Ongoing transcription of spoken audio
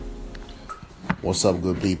What's up,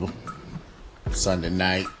 good people? Sunday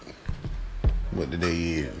night. What the day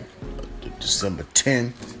is? December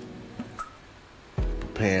 10th.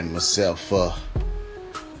 Preparing myself for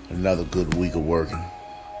another good week of working.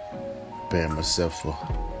 Preparing myself for,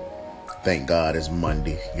 thank God it's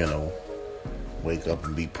Monday, Wake up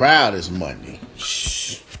and be proud it's Monday.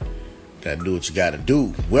 Shh. Gotta do what you gotta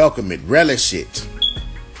do. Welcome it, relish it.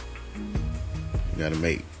 You gotta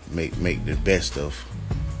make the best of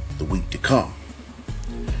the week to come.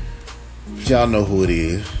 Y'all know who it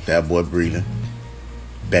is. That boy Breland.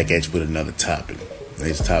 Back at you with another topic.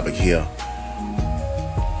 This topic here.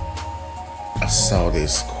 I saw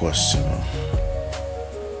this question.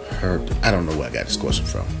 I don't know where I got this question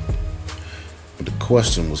from. But the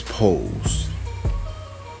question was posed.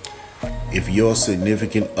 If your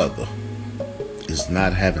significant other is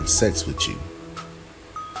not having sex with you,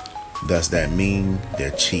 does that mean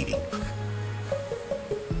they're cheating?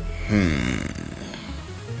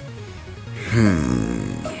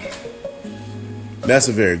 That's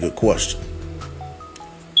a very good question.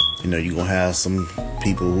 You're going to have some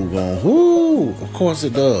people who going, of course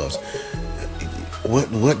it does.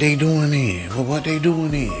 What they doing in? What they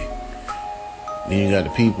doing in? Then you got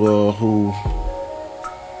the people who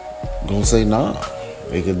gonna say nah.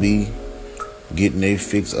 They could be getting their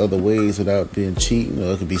fix other ways without being cheating,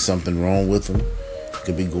 or it could be something wrong with them. It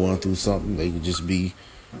could be going through something. They could just be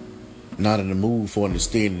not in the mood for an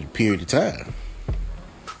extended period of time.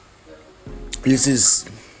 This is,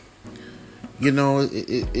 I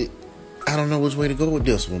don't know which way to go with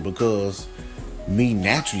this one, because I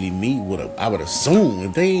would assume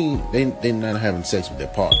if they're not having sex with their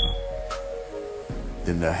partner,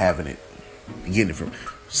 then they're having it, getting it from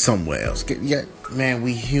somewhere else. Yeah, man,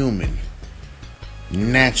 we human.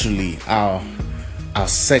 Naturally, our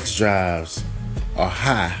sex drives are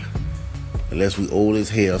high. Unless we old as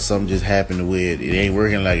hell, something just happened to where it ain't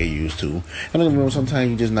working like it used to. I don't remember, sometimes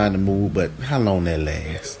you're just not in the mood, but how long that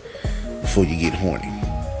lasts before you get horny?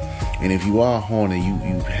 And if you are horny,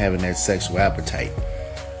 you having that sexual appetite,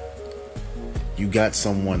 you got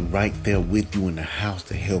someone right there with you in the house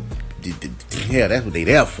to help. Yeah, that's what they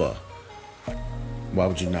there for. Why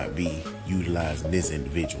would you not be utilizing this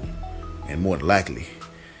individual? And more than likely,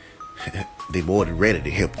 they're more than ready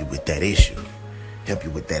to help you with that issue. Help you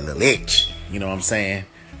with that little itch. You know what I'm saying?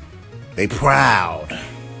 They proud.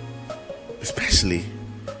 Especially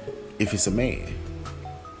if it's a man.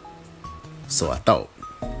 So I thought.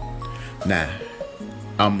 Now,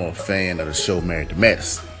 I'm a fan of the show Married to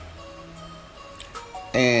Medicine.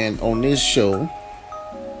 And on this show,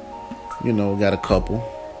 got a couple.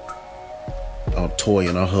 Toy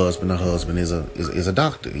and her husband. Her husband is a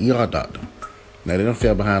doctor, ER doctor. Now, they don't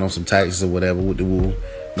fell behind on some taxes or whatever with the woo.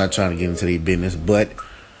 Not trying to get into their business, but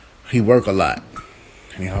he work a lot.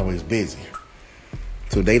 And he always busy.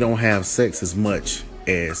 So they don't have sex as much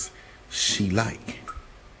as she like.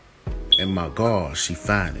 And my God, she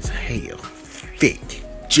fine as hell. Thick,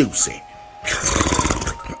 juicy.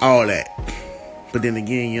 All that. But then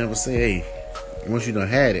again, you ever say, hey, once you done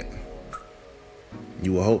had it,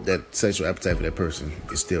 you will hope that sexual appetite for that person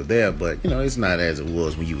is still there. But, it's not as it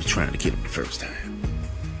was when you was trying to get them the first time.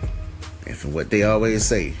 And from what they always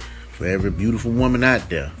say, for every beautiful woman out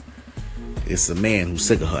there, it's a man who's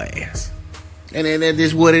sick of her ass. And then that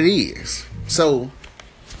is what it is. So,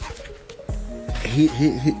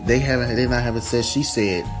 they're not having sex. She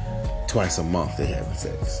said twice a month they're having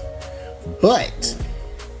sex. But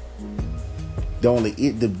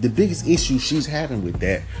the biggest issue she's having with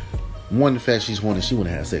that, one, the fact she want to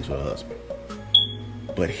have sex with her husband.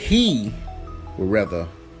 But he would rather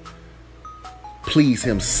please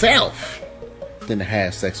himself than to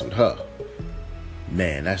have sex with her.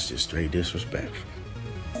 Man, that's just straight disrespectful.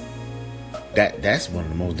 That's one of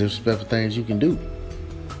the most disrespectful things you can do.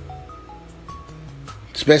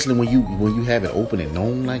 Especially when you have it open and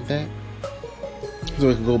known like that. So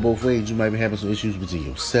it can go both ways. You might be having some issues with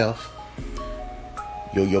yourself.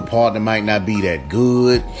 Your partner might not be that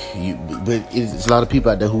good. But it's a lot of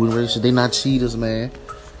people out there who in relationships, they're not cheaters, man.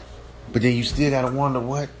 But then you still gotta wonder,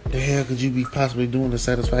 what the hell could you be possibly doing to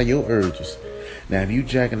satisfy your urges? Now, if you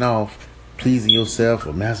jacking off, pleasing yourself,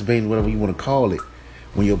 or masturbating, whatever you want to call it,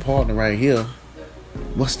 when your partner right here,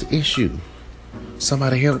 what's the issue?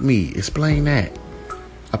 Somebody help me. Explain that.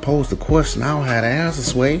 I posed the question. I don't have the answer,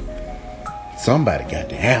 Sway. Somebody got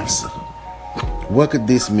the answer. What could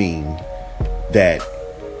this mean that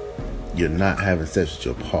you're not having sex with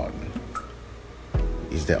your partner?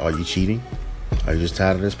 Are you cheating? Are you just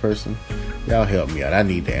tired of this person? Y'all help me out. I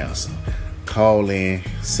need the answer. Call in,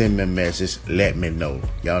 send me a message, let me know.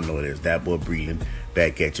 Y'all know it is. That boy Breland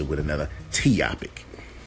back at you with another topic.